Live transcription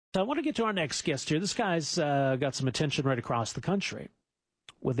So I want to get to our next guest here. This guy's got some attention right across the country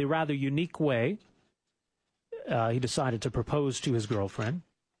with a rather unique way. He decided to propose to his girlfriend.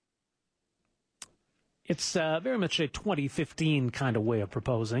 It's very much a 2015 kind of way of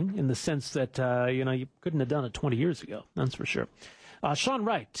proposing in the sense that, you couldn't have done it 20 years ago. That's for sure. Sean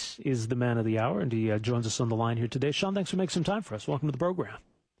Wright is the man of the hour, and he joins us on the line here today. Sean, thanks for making some time for us. Welcome to the program.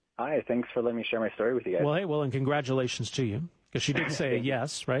 Hi, thanks for letting me share my story with you guys. Well, and congratulations to you, because she did say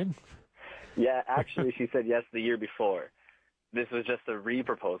yes, right? Yeah, actually, she said yes the year before. This was just a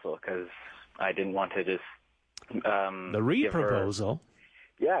re-proposal, because I didn't want to just the re-proposal?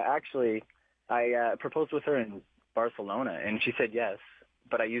 Yeah, actually, I proposed with her in Barcelona, and she said yes,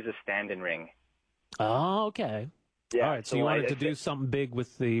 but I used a stand-in ring. Oh, okay. Yeah, all right, so you wanted to do something big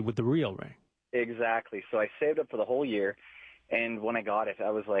with the real ring. Exactly. So I saved up for the whole year, and when I got it, I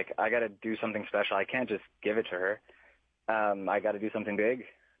was like, I got to do something special. I can't just give it to her. I got to do something big.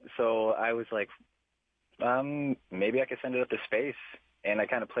 So I was like, maybe I could send it up to space. And I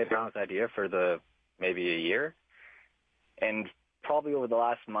kind of played around with the idea for maybe a year. And probably over the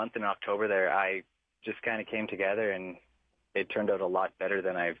last month in October there, I just kind of came together, and it turned out a lot better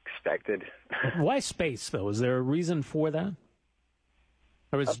than I expected. Why space, though? Is there a reason for that?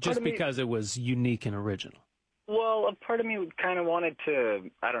 Or is it just because it was unique and original? Well, a part of me kind of wanted to,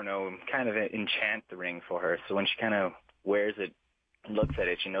 I don't know, kind of enchant the ring for her. So when she kind of wears it, looks at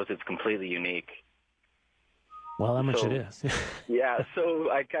it, she knows it's completely unique. Well, how much it is. Yeah, so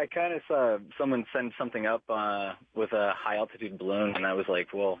I kind of saw someone send something up with a high-altitude balloon, and I was like,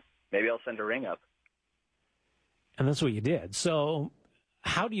 well, maybe I'll send a ring up. And that's what you did. So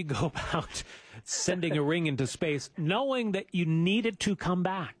how do you go about sending a ring into space knowing that you need it to come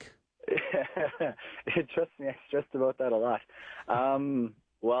back? Trust me, I stressed about that a lot.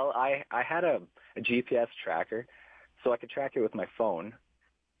 Well, I had a GPS tracker, so I could track it with my phone.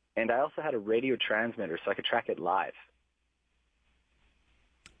 And I also had a radio transmitter, so I could track it live.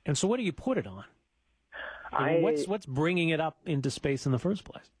 And so what do you put it on? What's bringing it up into space in the first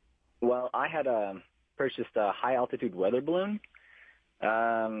place? Well, I had purchased a high-altitude weather balloon,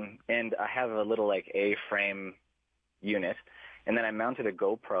 and I have a little, A-frame unit. And then I mounted a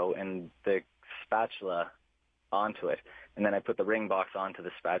GoPro and the spatula onto it. And then I put the ring box onto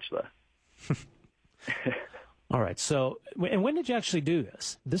the spatula. All right. So, and when did you actually do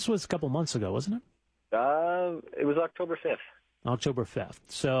this? This was a couple months ago, wasn't it? It was October 5th. October 5th.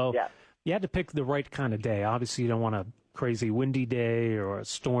 So yeah. You had to pick the right kind of day. Obviously, you don't want a crazy windy day or a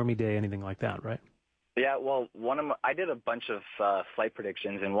stormy day, anything like that, right? Yeah, well, I did a bunch of flight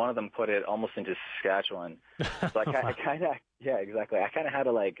predictions, and one of them put it almost into Saskatchewan. So I kind of, yeah, exactly. I kind of had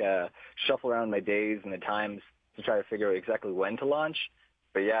to shuffle around my days and the times to try to figure out exactly when to launch.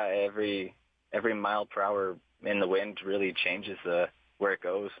 But yeah, every mile per hour in the wind really changes where it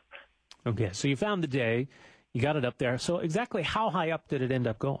goes. Okay, so you found the day, you got it up there. So exactly how high up did it end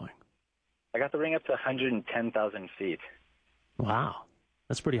up going? I got the ring up to 110,000 feet. Wow,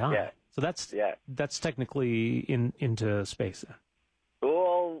 that's pretty high. Yeah. So that's technically into space then.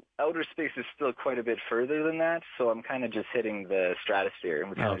 Well, outer space is still quite a bit further than that, so I'm kind of just hitting the stratosphere, and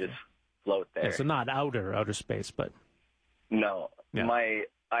we kind of just float there. Yeah, so not outer space, but... No. Yeah.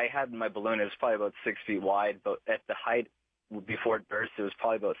 I had my balloon, it was probably about 6 feet wide, but at the height before it burst, it was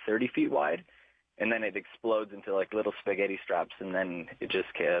probably about 30 feet wide, and then it explodes into little spaghetti straps, and then it just,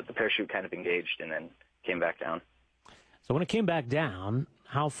 the parachute kind of engaged and then came back down. So when it came back down,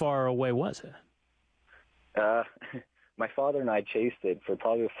 how far away was it? My father and I chased it for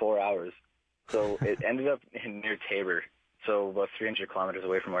probably 4 hours. So it ended up near Tabor, so about 300 kilometers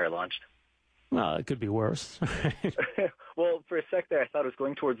away from where I launched. Well, it could be worse. Well, for a sec there, I thought it was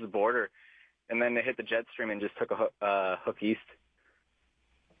going towards the border, and then it hit the jet stream and just took a hook east.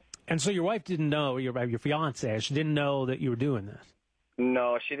 And so your wife didn't know, your fiance, she didn't know that you were doing this?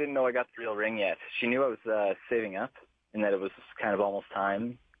 No, she didn't know I got the real ring yet. She knew I was saving up and that it was kind of almost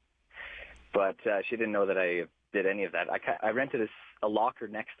time, but she didn't know that I did any of that. I rented a locker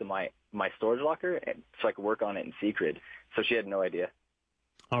next to my storage locker so I could work on it in secret, so she had no idea.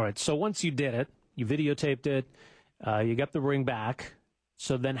 All right, so once you did it, you videotaped it, you got the ring back,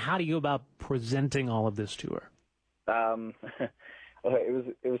 so then how do you go about presenting all of this to her?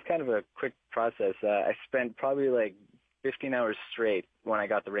 It was kind of a quick process. I spent probably 15 hours straight when I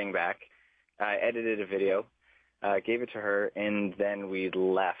got the ring back. I edited a video, gave it to her, and then we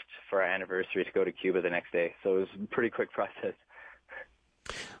left for our anniversary to go to Cuba the next day. So it was a pretty quick process.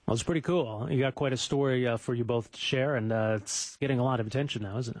 Well, it's pretty cool. You got quite a story for you both to share, and it's getting a lot of attention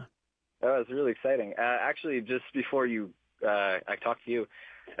now, isn't it? Oh, it's really exciting. Actually, just before I talked to you,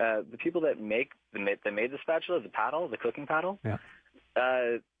 the people that made the spatula, the paddle, the cooking paddle, yeah.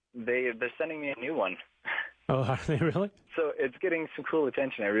 they're sending me a new one. Oh, are they really? So it's getting some cool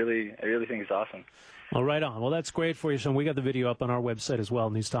attention. I really think it's awesome. Well, right on. Well, that's great for you, Sean. We got the video up on our website as well,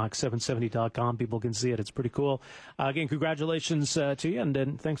 newstalk770.com. People can see it. It's pretty cool. Again, congratulations to you,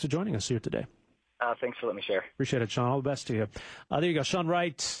 and thanks for joining us here today. Thanks for letting me share. Appreciate it, Sean. All the best to you. There you go, Sean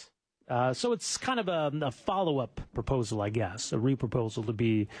Wright. So it's kind of a follow-up proposal, I guess, a re-proposal to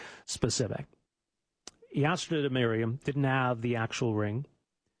be specific. He asked her to marry him, didn't have the actual ring,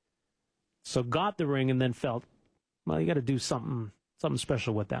 so got the ring and then felt, well, you got to do something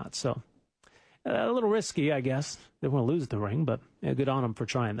special with that. So a little risky, I guess. They want to lose the ring, but yeah, good on him for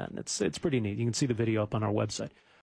trying that. It's pretty neat. You can see the video up on our website.